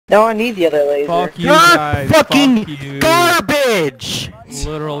No, I need the other laser. Fuck you You're guys. fucking Fuck you. garbage!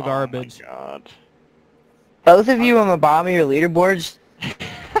 Literal garbage. Oh my god. Both of you on the bottom of your leaderboards.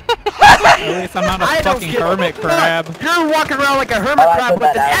 At least I'm not a fucking hermit crab. You're walking around like a hermit Oh, I crab put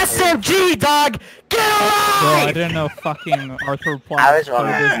with that an SMG, dog! Get Bro, I alive! didn't know fucking Arthur I Plum was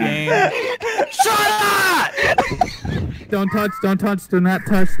played this game. Shut up! Don't touch, do not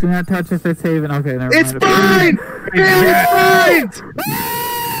touch if it's haven. Okay, never It's mind. fine! It's fine!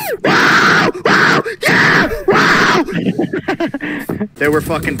 Wow! Wow! Yeah! Wow! They were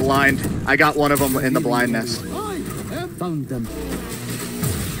fucking blind. I got one of them in the blindness. Found them.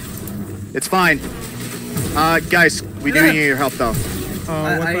 It's fine. Guys, we do need your help though.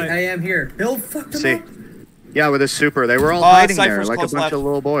 I am here. Bill fucked him See? up. Yeah, with his super. They were all hiding there Cypher's like a close bunch left. of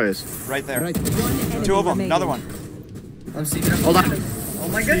little boys. Right there. Right. Two of them. Another one. I'm seeing him. Hold on. Oh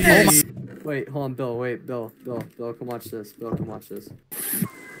my goodness. Wait, hold on, Bill. Wait, Bill, come watch this. Bill, come watch this.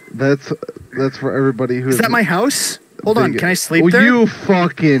 That's for everybody who Is that my house? Hold on, can I sleep oh, there? You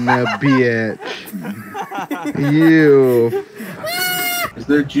fucking bitch. You. Is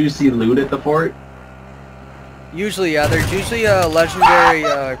there juicy loot at the fort? Usually, yeah. There's usually a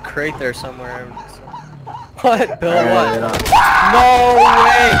legendary crate there somewhere. What, Bill? What? No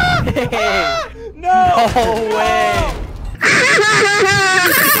way! No way!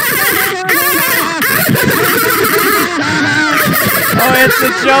 Oh, it's the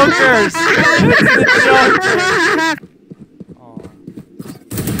Jokers! It's the Jokers!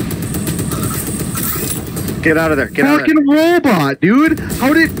 Get out of there. Get out of there. Fucking robot, dude.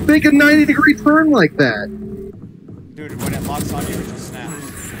 How did it make a 90-degree turn like that? Dude, when it locks on you, it just snaps.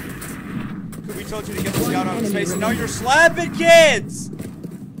 We told you to get the scout out of space, and now you're slapping kids!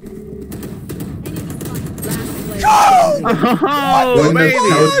 Oh, when the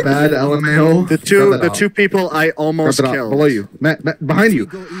scout's bad, LMAO. The two people I almost killed. Below you. Matt, behind you.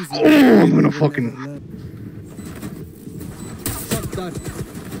 Oh, I'm gonna fucking...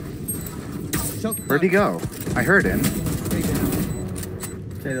 Where'd he go? I heard him.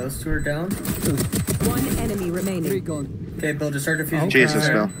 Okay, those two are down. One enemy remaining. Okay, Bill, just start defusing. Jesus,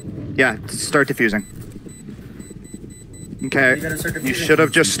 Bill. Yeah, start defusing. Okay, you should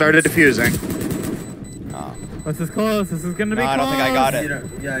have just started defusing. This is close. This is gonna be close. I don't think I got it.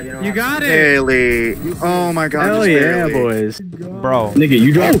 You got it. Haley. Oh my god. Hell yeah, boys. Bro. Nigga,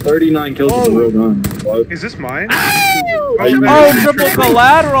 you dropped 39 kills with a real gun. What? Is this mine? Oh, triple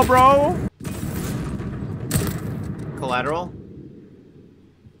collateral, bro! Collateral?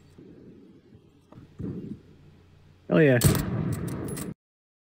 Hell yeah.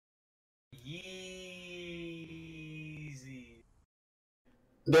 Easy.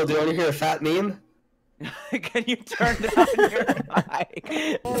 Bill, do you want to hear a fat meme? Can you turn down your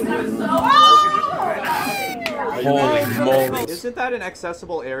mic? Holy moly. Isn't that an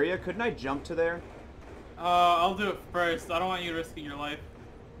accessible area? Couldn't I jump to there? I'll do it first. I don't want you risking your life.